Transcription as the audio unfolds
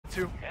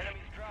2.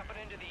 Enemies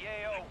dropping into the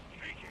AO.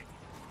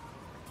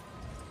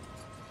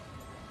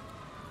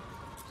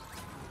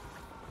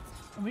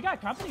 And we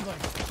got company going.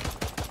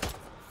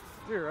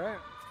 You're right.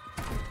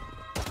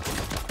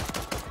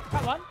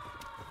 Got one.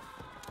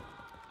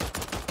 Kill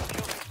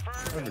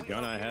confirmed. Every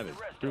gun I have is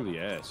through the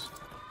ass.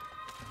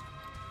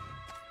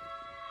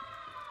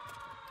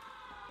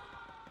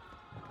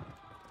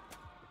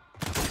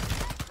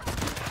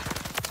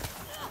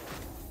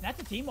 That's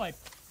a team wipe.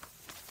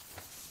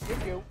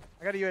 Thank you.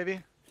 I got a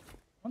UAV.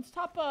 One's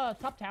top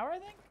tower, I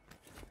think.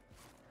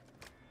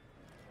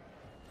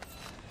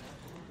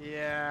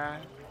 Yeah.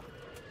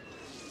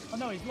 Oh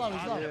no, he's low.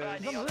 He's low. Yeah.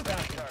 He's on the roof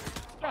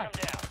now. Lock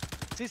him down.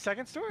 See,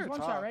 second story. There's or one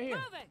top? shot right here.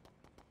 Moving.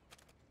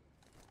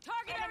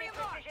 Target area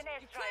marked. You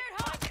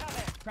cleared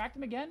hot. Cracked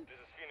him again. This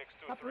is Phoenix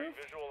Top 2-3. roof.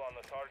 Visual on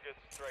the target.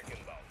 Strike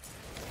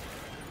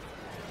inbound.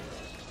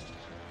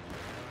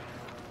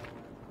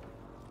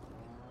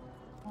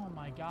 Oh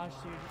my gosh,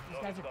 dude.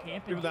 These guys are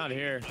camping. People down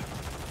here.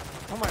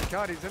 Oh my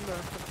god, he's in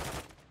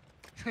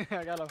there.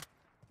 I got him.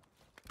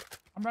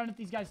 I'm running at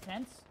these guys'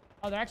 tents.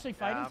 Oh, they're actually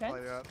fighting Yeah, I'll tents?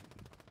 play you up.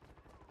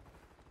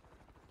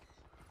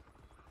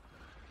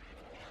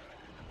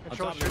 On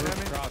Control top of the shooting at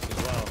roof me. cross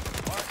as well.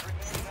 Mark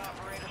remaining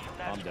operators from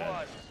that I'm dead.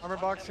 squad. Armor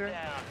box here.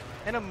 Down.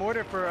 And a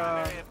mortar for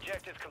Primary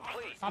objective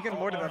complete. You can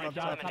mortar oh them my up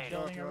god, top. top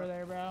building If you over want.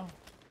 there, bro.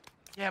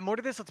 Yeah,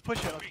 mortar this. Let's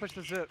push it. Let's push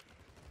the zip.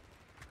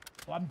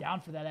 Oh, I'm down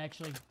for that,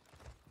 actually.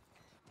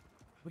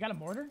 We got a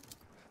mortar?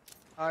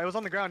 It was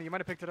on the ground. You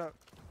might have picked it up.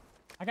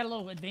 I got a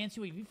little advanced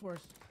UAV for us.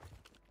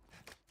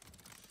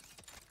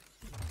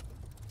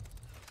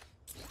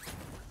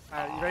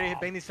 Alright, you ready to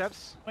bang these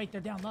steps? Wait,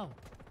 they're down low.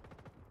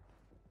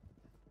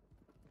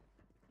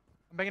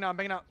 I'm banging out. I'm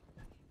banging out.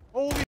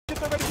 Holy shit,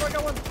 they're ready for I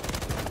got one.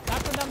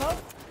 Got them down low?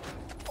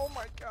 Oh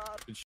my god.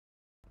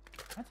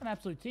 That's an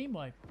absolute team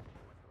wipe.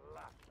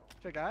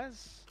 Okay,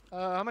 guys.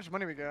 How much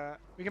money we got?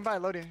 We can buy a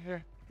loading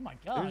here. Oh my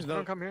god. There's no-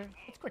 Don't come here.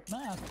 That's quick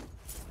math.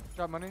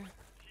 Drop money.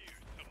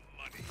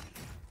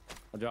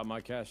 I'll drop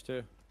my cash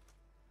too.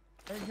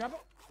 There, you drop it?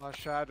 Oh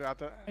shit, I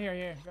dropped it. Here,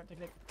 here.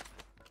 Take it.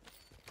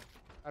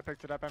 I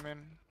picked it up. I mean,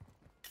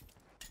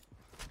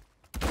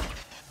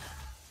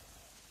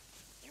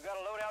 You got a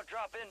loadout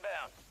drop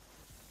inbound.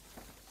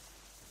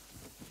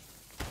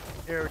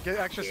 here, get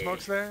extra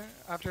smokes there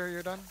after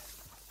you're done.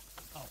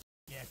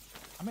 Yeah.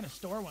 I'm gonna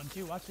store one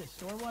too. Watch this.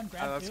 Store one,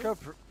 grab Let's two. go.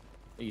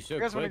 Hey, you so You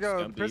guys wanna quick, go?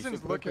 Scumpy. You so Prison's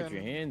quick with looking.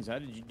 your hands. How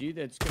did you do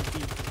that,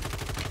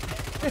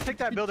 Scumpy? Take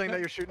that building that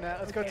you're shooting at.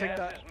 Let's go take Gas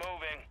that. is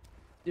moving.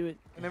 Do it.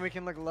 And then we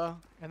can look low.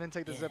 And then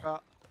take the zip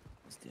out.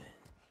 Let's do it.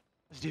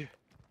 Let's do it.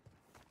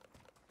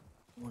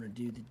 I want to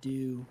do the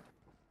do.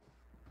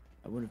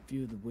 I want to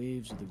feel the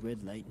waves of the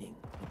red lightning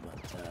in my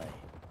thigh.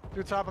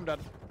 Dude, top, I'm dead.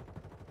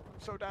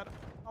 I'm so dead.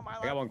 On my I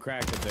got lap. one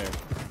cracked up there.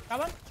 Got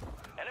one?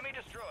 Enemy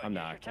destroyed. I'm Use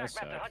knocked. your I attack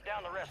map to suck. hunt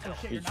down the rest Oh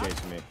of them. shit, He's you're not?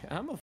 chasing me.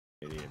 I'm a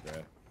idiot,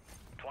 bro.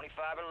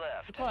 25 are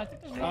left. Oh, I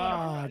think there's one.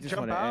 Ah, I just Jump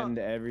want to out. end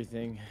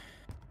everything.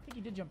 I think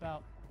he did jump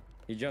out.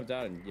 He jumped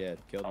out and yeah,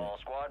 killed me. All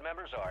squad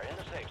members are in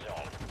the safe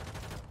zone.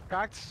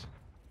 Cracked.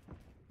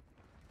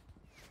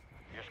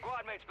 Your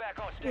squad mates back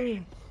on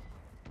station.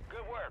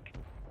 Good work.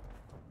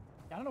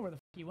 I don't know where the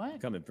f he went.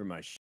 Coming for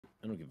my shit.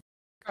 I don't give.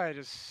 I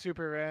just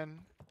super ran.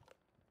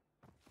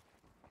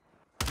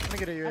 Let me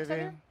get a Outside UAV.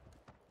 here?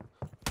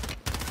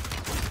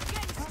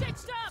 Getting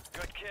stitched up.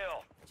 Good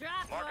kill.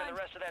 Drop Marking one. the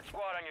rest of that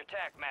squad on your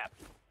attack map.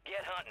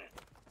 Get hunting.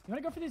 You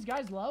wanna go for these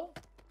guys low?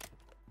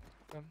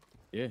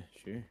 Yeah,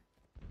 sure.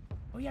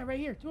 Oh yeah, right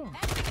here. Two of them.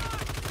 Enemy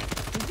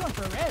marked. He's going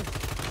for a res.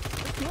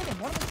 There's two of them.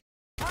 One of them.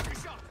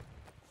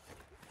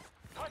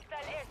 Hostile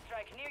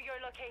airstrike near your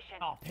location.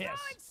 Oh, piss.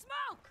 Throwing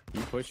smoke.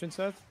 You pushing,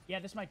 Seth? Yeah,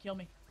 this might kill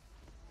me.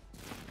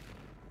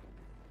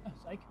 Oh,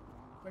 psych.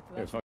 Quick for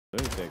You're a that.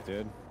 fucking lunatic,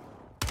 dude.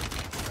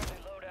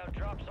 Friendly loadout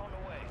drops on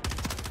the way.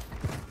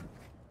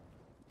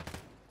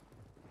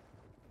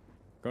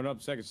 Going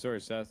up second story,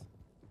 Seth.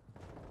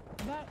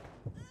 That.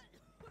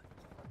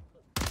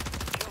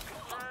 Kill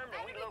confirmed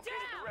and we Enemy located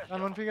the rest On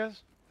of one them. for you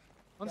guys.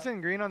 One's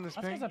in green on this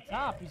That's ping. guy's up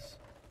top. He's.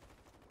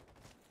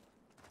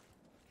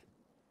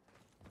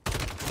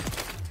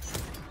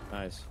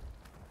 Nice.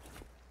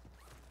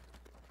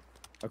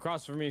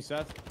 Across from me,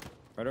 Seth.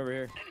 Right over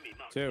here.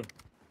 Two.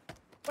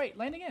 Wait,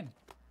 landing in.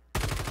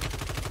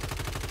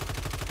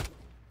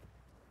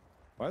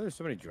 Why are there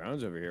so many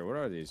drones over here? What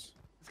are these?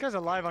 This guy's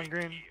alive on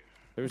green.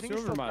 There was think two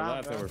he's over still my down,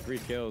 left that bro. were free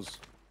kills.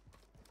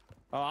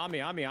 Oh, on me.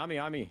 Coming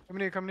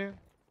to you, coming to you.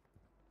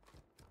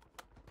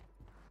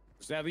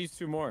 There's at least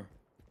two more.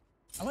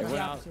 I went They the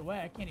went out. opposite way.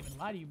 I can't even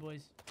lie to you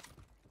boys.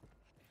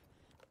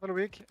 A little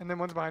weak. And then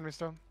one's behind me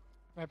still.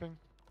 Sniping.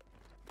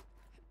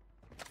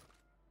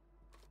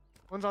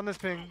 One's on this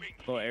ping.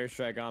 Little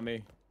airstrike on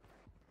me.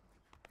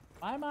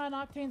 Why am I on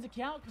Octane's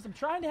account? Because I'm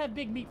trying to have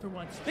big meat for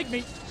once. Big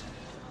meat.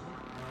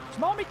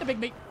 Small meat to big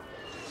meat.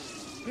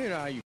 You know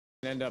how you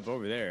end up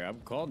over there. I'm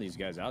calling these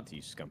guys out to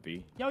you,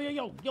 Scumpy.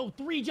 Yo,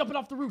 three jumping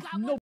off the roof.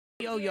 Got No.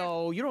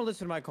 Yo, you don't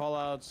listen to my call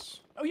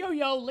outs. Oh,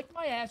 yo, lick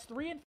my ass.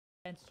 Three and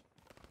fence.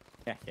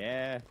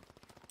 Yeah.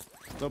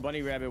 Little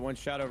bunny rabbit, one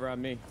shot over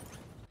on me.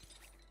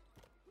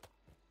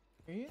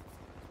 He's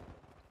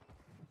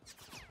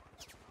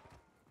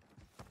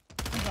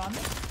on me.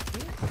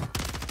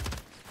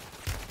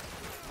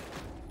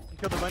 You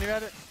killed the bunny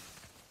rabbit?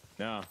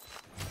 No.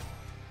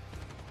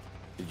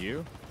 Did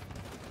you?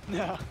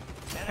 No.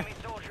 Enemy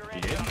soldier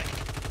You did? incoming.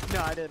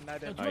 No, I didn't. I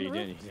didn't. Oh, you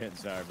didn't. You didn't.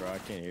 Sorry, bro. I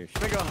can't hear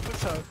shit. Big off.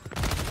 What's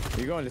up?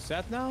 You going to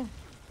Seth now?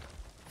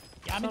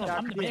 Yeah, I'm in the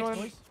He's mix, on-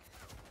 boys.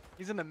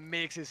 He's in the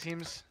mix, it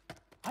seems.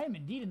 I am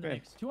indeed in the Hey.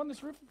 mix. Two on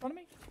this roof in front of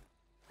me.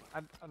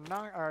 I'm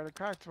not. Alright, the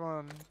cracked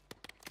one.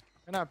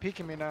 They're not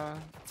peeking me now.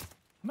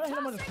 I'm gonna hit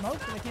him with a smoke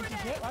so they can't see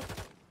shit. Watch.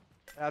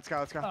 Yeah, let's go.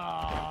 Let's go. Oh,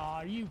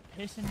 are you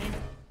pissing me?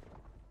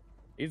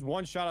 He's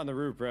one shot on the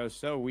roof, bro.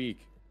 So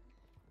weak.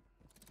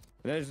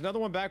 And there's another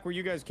one back where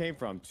you guys came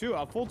from. Two,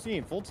 a full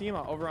team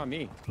over on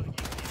me. Gas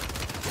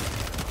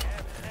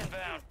is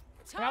inbound.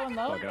 Got one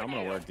low. Fuck it, I'm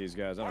gonna work these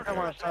guys. I don't Come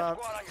care. on. Squad on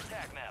your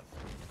tac map.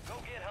 Go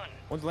get hunting.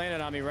 One's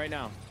landing on me right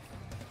now.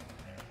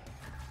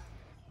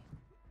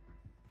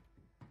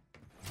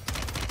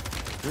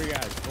 Three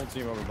guys, full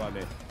team over by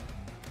me.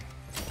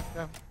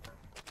 Yeah.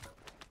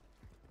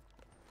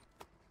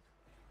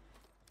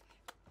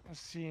 I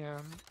see him.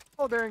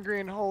 Oh, they're in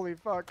green. Holy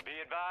fuck. Be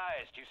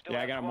advised, you still Yeah,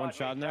 I have got him one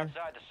squad shot in mates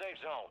there. outside the safe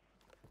zone.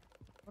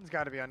 One's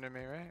got to be under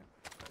me, right?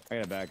 I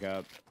gotta back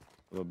up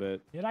a little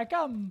bit. Here I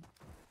come.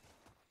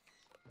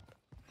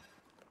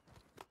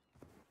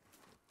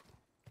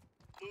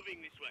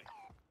 Moving this way.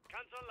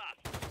 Cancel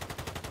last.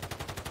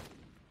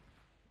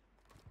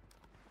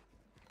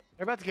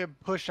 They're about to get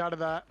pushed out of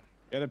that.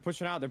 Yeah, they're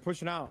pushing out. They're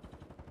pushing out.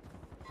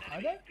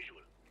 Are they?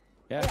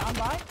 Yeah, Hey, I'm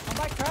by. I'm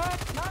by.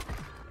 Crack. Knock.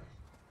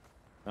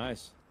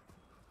 nice.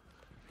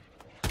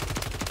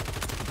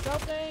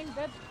 Something.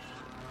 That's.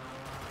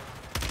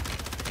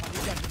 Oh,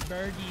 these guys are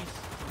birdies.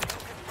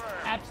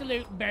 Confirmed.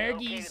 Absolute Located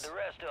birdies. the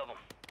rest of them.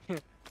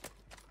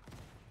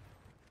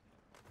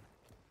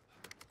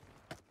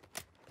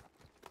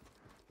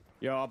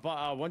 Yo,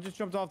 one just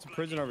jumped off to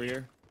prison over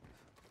here.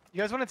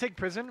 You guys want to take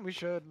prison? We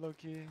should,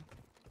 low-key.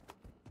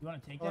 You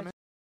want to take Follow that? me?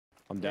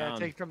 I'm Yeah, down.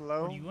 take them Or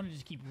low. do you want to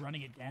just keep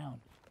running it down?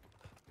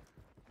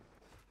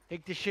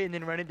 Take the shit and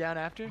then run it down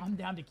after. I'm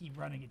down to keep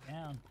running it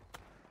down.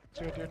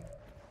 Do it, dude. I'm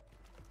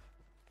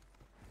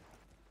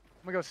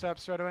gonna go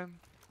steps right away.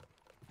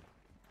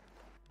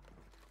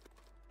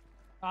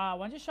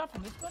 One just shot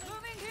from this one.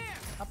 Moving here.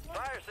 Up one.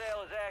 Fire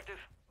sale is active.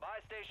 Buy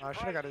station Oh, I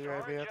should have got a prices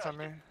are UAV. That's on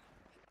me. adjusted.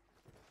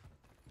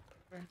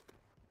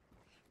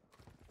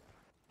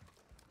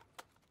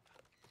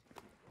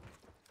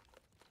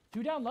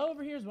 Two down low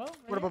over here as well.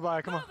 Right What about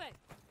buy? Come on. Moving.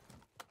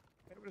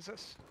 Hey, what is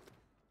this?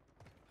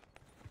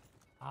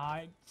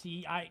 I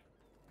see.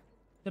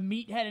 The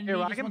meathead in Here,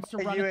 me I just can wants to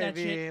buy run at that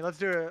shit. UAV. Let's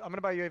do it. I'm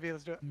gonna buy UAV.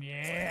 Let's do it.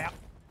 Yeah.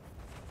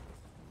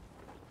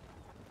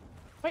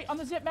 Wait, on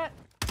the zip, Matt.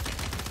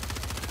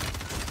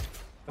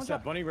 That's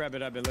that bunny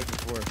rabbit I've been looking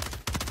for.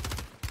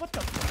 What the?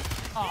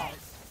 Oh,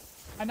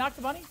 I knocked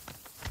the bunny.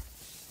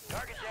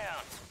 Target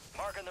down.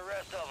 Marking the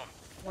rest of them.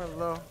 We're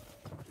low.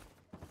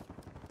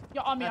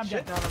 Yo, on me, That I'm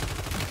shit dead. down. I'm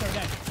so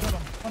dead. Two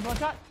of them. One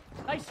shot.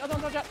 Nice. Other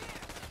one shot.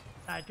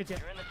 Alright, good shit.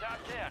 You're in the top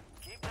 10.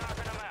 Keep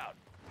knocking them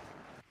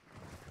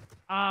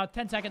out.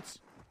 10 seconds.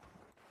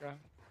 Okay.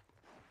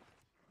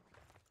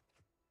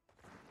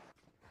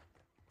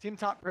 Team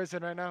top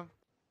prison right now.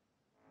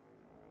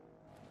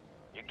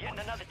 You're getting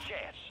another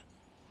chance.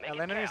 Make Yeah, it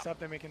land on your count. stuff,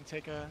 then we can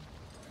take a.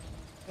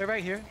 They're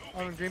right here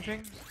on green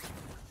ping.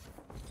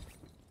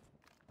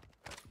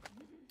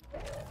 You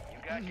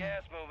got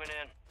gas moving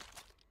in.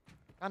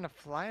 On to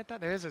fly at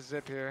that. There is a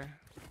zip here.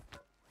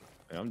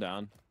 Yeah, I'm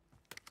down.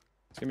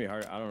 It's gonna be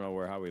hard. I don't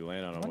know how we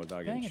land on them What without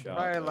thing getting is shot.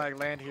 Probably but like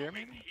land here,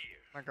 maybe.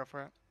 Might go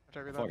for it.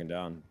 Whichever you fucking like.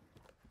 down.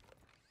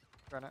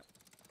 Run it.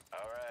 All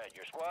right,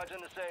 your squad's in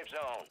the safe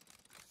zone.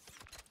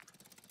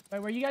 Wait,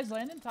 where you guys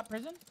landing? Top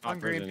prison? On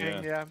green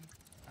prison, ping, yeah.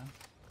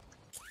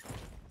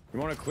 You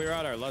want to clear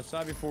out our left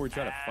side before we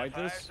try to fight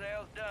Fire this?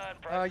 sale's done.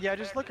 Yeah, Prices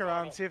just back look to around,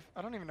 normal. see if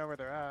I don't even know where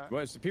they're at.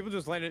 What? So people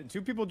just landed.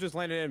 Two people just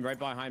landed in right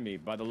behind me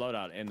by the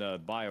loadout in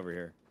the buy over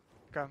here.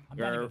 Okay. I'm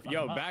down to go Or, fuck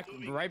yo, them up.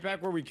 right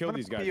back where we killed gonna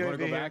these guys. put You want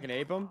to UAV go back here. and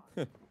ape them?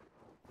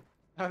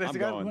 Oh, there's I'm a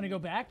guy. going. You want to go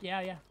back?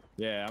 Yeah, yeah.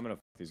 Yeah, I'm gonna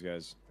fuck these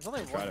guys. There's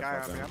only Try one to guy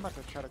fuck on me. them. I'm about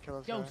to try to kill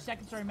this Yo, guy.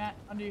 second story, Matt.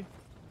 Under you.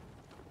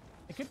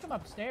 It could come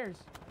upstairs.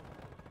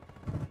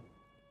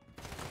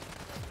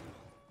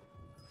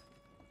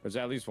 There's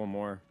at least one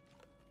more.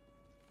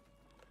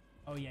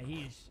 Oh yeah,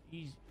 he's.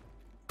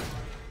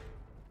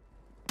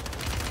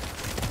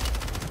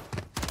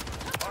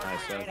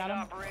 Nice, Seth. Got him.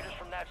 Operators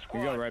from that We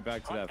squad. go right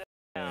back to Hunt that.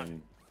 them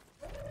down.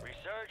 F***ing-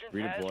 Resurgence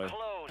Redeploy. has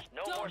closed.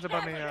 No more What's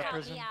about me, squads.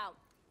 prison? out.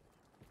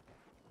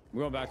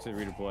 We're going back to the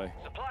redeploy.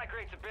 Supply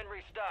crates have been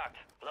restocked.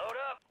 Load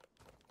up.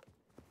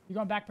 You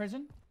going back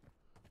prison?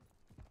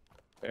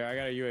 Yeah, I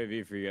got a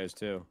UAV for you guys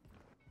too.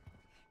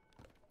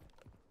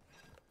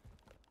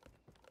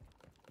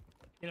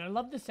 Dude, I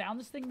love the sound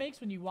this thing makes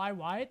when you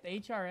YY it, the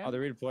HRM. Oh, the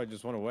redeploy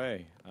just went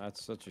away.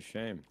 That's such a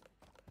shame.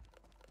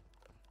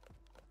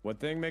 What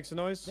thing makes a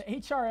noise? The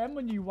HRM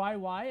when you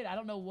YY it, I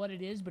don't know what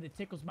it is, but it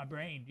tickles my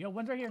brain. Yo,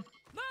 one's right here.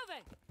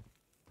 Moving.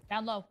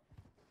 Down low.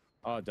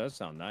 Oh, it does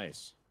sound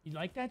nice. You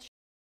like that?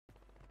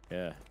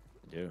 Yeah, I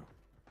do.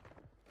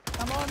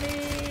 Come on me,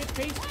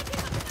 peace.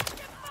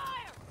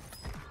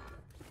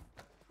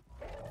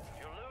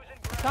 You're losing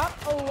ground. Stop.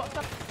 Oh, up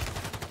top.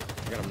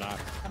 I got him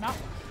knocked. I'm out.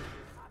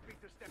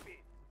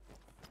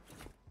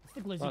 It's the It's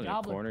on glizzy your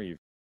goblin. corner, you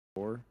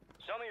whore.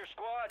 Some of your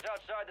squad's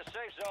outside the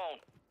safe zone.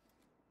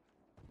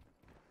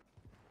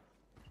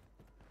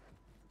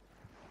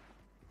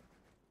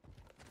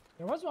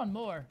 There was one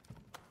more.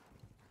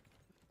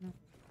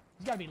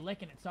 He's got to be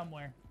licking it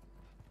somewhere.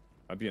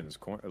 I'd be in this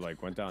corner,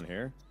 like went down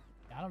here.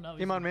 I don't know.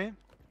 Team on me.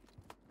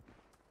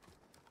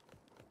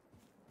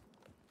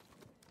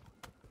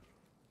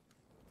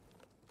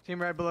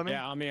 Team right below me.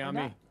 Yeah, on me, on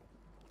Where's me.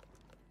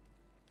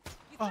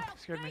 Oh,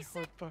 scared me.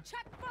 What the fuck?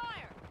 Check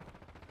fire.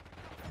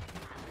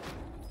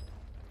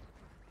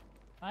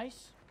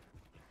 Nice.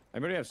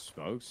 Anybody have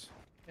smokes?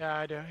 Yeah,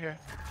 I do. Here.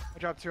 I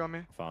dropped 2 on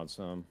me. Found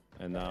some.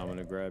 And now I'm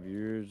gonna grab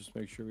yours. Just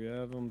make sure we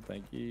have them.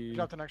 Thank you.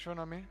 Drop the next one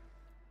on me.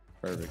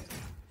 Perfect.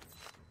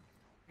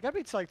 You gotta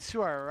be to like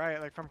 2 our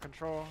right, like from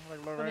control,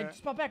 like low Oh, they right.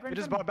 just bought back right We in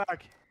just front bought of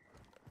me. back.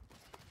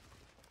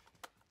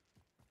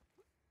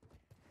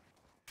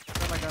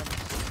 Oh my god.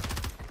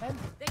 Ed,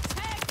 They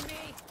tagged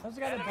me. That's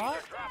the guy that Enemies bought?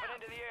 are dropping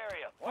into the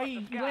area. Oh, Watch he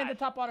the landed skies.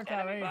 top water tower,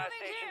 Enemy right? buy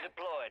station here.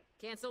 deployed.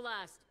 Cancel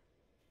last.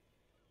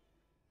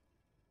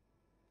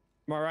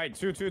 I'm all right.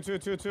 Two. 3.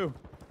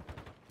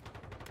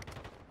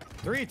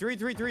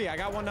 I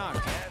got one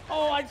knocked.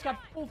 Oh, I just got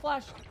full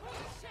flash. Oh,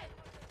 shit.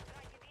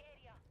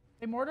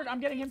 They mortared. I'm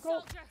getting him, Cole.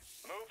 Soldier.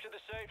 Move to the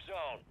safe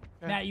zone.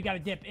 Yeah. Matt, you got to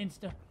dip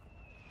insta.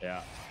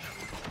 Yeah.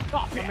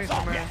 Oh, Let me yes, oh,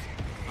 somewhere. yes.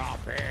 I'll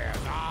pass.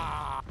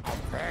 I'll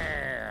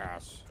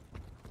pass.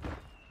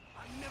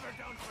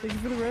 Thank you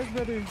for the res,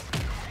 brother.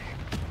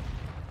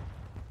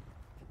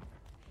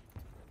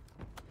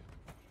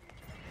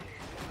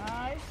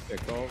 Nice. Hey,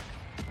 Cole.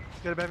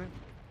 Get it, baby.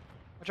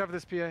 Watch out for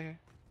this PA here.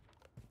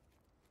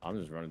 I'm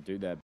just running through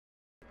that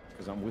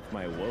because I'm with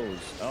my woes.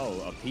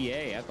 Oh, a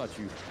PA. I thought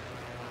you.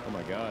 Oh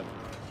my god.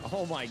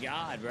 Oh my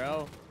god,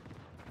 bro.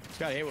 Just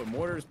got hit with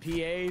mortars,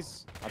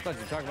 PAs. I thought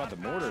you were talking about the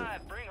mortar.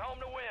 Bring home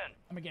to win.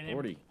 I'm gonna get him.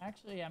 40.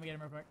 Actually, yeah, I'm gonna get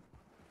him real quick.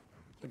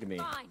 Look at me.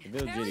 Fine. The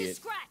village Barely a idiot.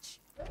 scratch.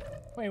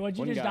 Wait, what'd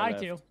you One just guy die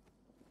to? left.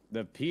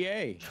 The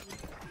PA.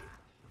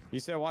 He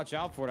said, watch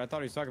out for it. I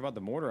thought he was talking about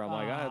the mortar. I'm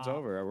like, ah, it's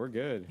over. We're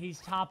good. He's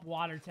top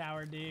water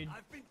tower, dude.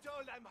 I've been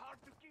told I'm hard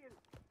to kill.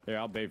 Here,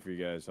 I'll bait for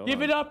you guys. Hold Give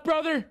on. it up,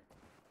 brother.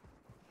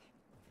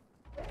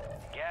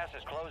 Gas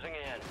is closing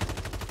in.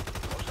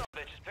 Those some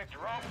bitches picked the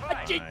wrong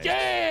fight. Nice.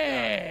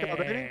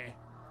 Yeah.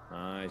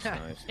 Nice,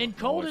 nice. And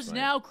cold Almost is nice.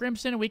 now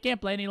Crimson, and we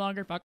can't play any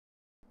longer. Fuck.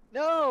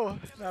 No!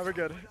 No, we're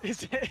good.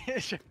 It's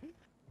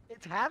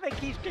Havok.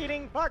 He's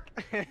cheating. Fuck.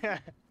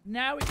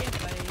 Now we can't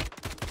play.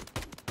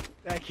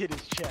 That kid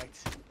is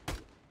checked.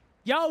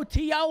 Yo,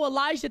 T.O.,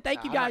 Elijah,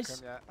 thank you Nah, I'm not guys.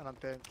 crim yet, I don't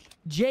think.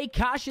 Jay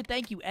Kasha,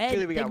 thank you. Ed,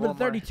 Clearly we thank got you for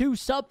the one more. 32.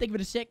 Sub, thank you for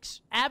the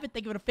 6. Avid,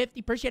 thank you for the 50.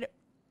 Appreciate it.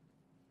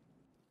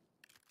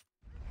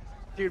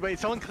 Dude, wait,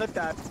 someone clip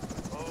that.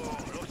 Oh,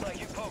 looks like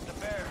you poked the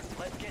bear.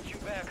 Let's get you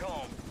back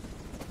home.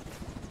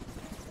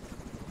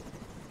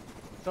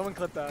 Someone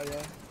clip that,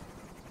 yeah.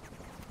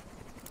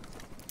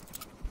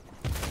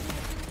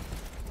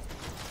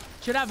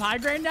 Should have high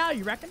grade now,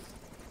 you reckon?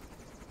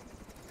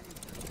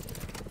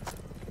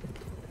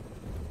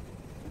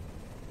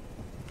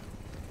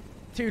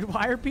 Dude,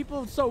 why are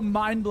people so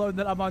mind blown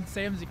that I'm on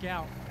Sam's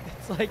account?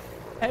 It's like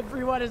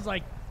everyone is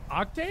like,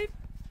 Octane?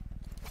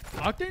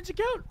 Octane's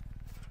account?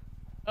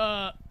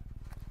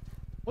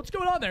 What's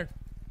going on there?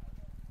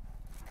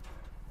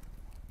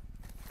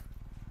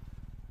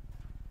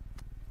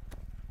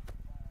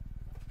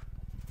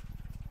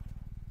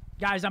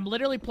 Guys, I'm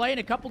literally playing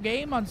a couple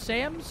games on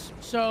Sam's,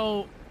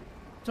 so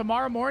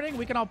tomorrow morning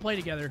we can all play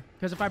together.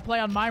 Because if I play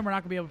on mine, we're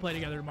not gonna be able to play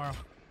together tomorrow.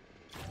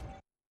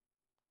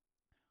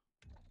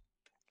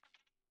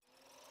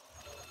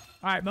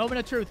 All right, moment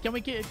of truth. Can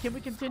we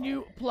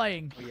continue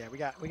playing? Oh, yeah,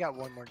 we got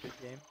one more good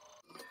game.